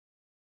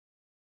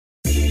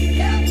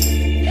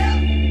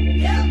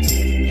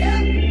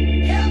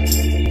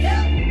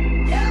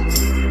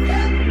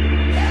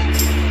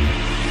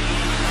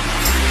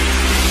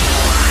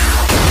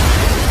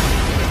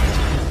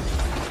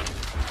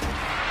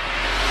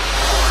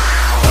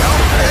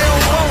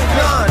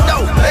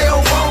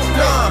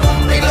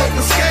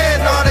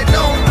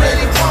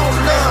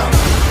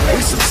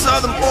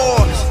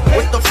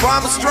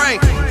farm of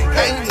strength.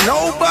 Ain't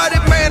nobody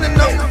man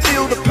enough to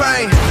feel the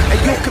pain. And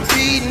you could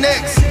be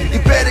next, you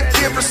better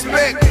give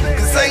respect,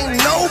 cause ain't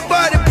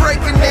nobody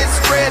breaking this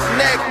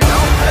redneck. No,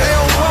 they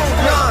don't want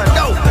none.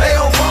 No, they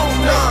don't want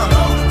none.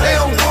 They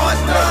don't want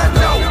none.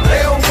 No,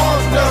 they don't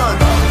want none.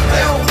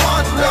 They don't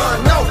want none.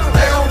 No,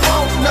 they don't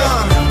want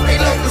none. They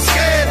looking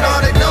scared, no,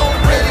 they don't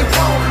really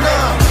want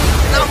none.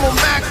 And I'm a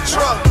Mack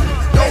truck,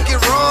 don't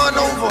get run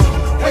over.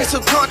 We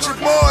some country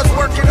boys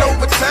working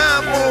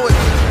overtime for it.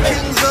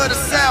 Kings of the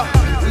South,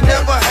 we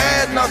never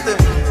had nothing.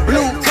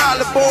 Blue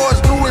collar boys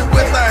do it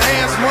with their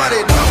hands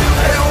muddy. No,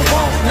 they don't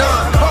want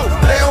none. Oh,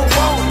 they don't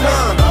want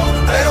none.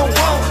 They don't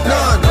want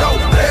none. No,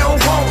 they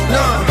don't want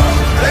none.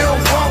 They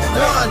don't want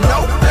none. No,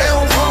 they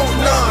don't want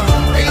none.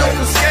 They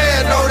looking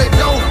scared, no, they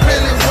don't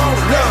really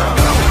want none.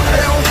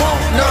 They don't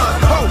want none.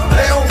 Oh,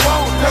 they don't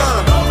want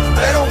none.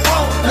 They don't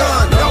want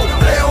none. No,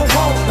 they don't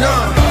want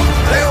none.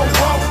 They don't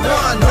want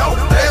none. No,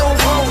 they don't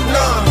want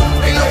none.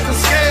 They looking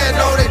scared,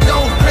 no, they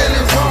don't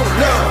really want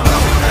none.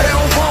 They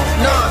don't want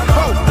none.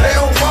 Oh, they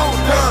don't want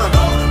none.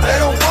 They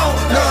don't want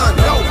none.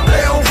 No,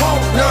 they don't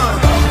want none.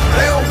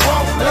 They don't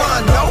want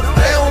none. No,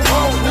 they don't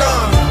want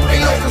none. They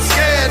looking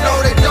scared, no,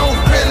 they don't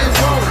really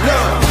want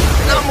none.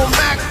 And I'm a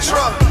Mack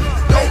truck,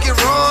 don't get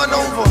run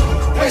over.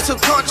 We some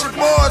country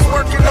boys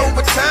working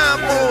overtime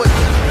for it.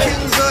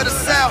 Kings of the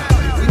South,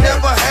 we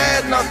never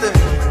had nothing.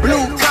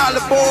 Blue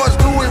collar boys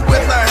do it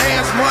with their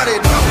hands muddy.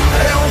 No,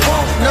 they don't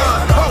want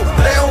none. Oh,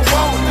 they don't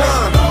want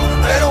none.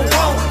 They don't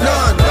want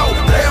none. No,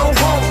 they don't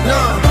want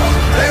none.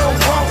 They don't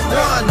want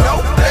none. No,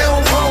 they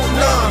don't want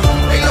none.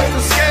 They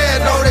looking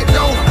scared, no, they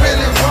don't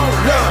really want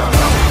none.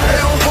 They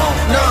don't want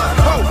none.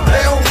 Oh,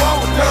 they don't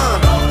want none.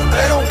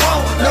 They don't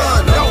want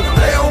none. No,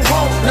 they don't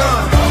want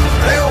none.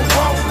 They don't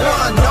want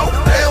none. No,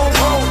 they don't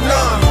want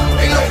none.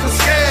 They looking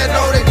scared,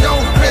 no, they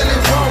don't really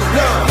want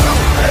none.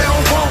 They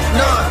don't want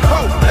none.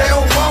 Oh, they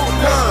don't want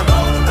none.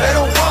 They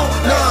don't want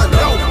none.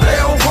 No, they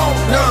don't want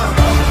none.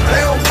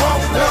 They don't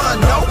want none.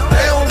 No,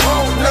 they don't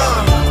want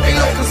none. They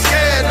looking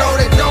scared, no,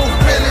 they don't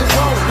really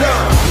want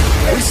none.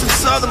 We some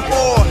southern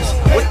boys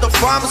with the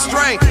farm of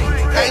strength.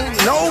 Ain't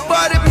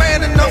nobody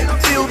man enough to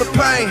feel the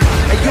pain.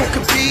 And you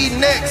could be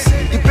next,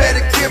 you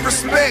better give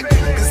respect,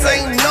 cause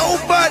ain't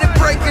nobody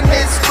breaking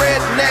this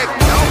redneck.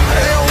 No,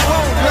 they don't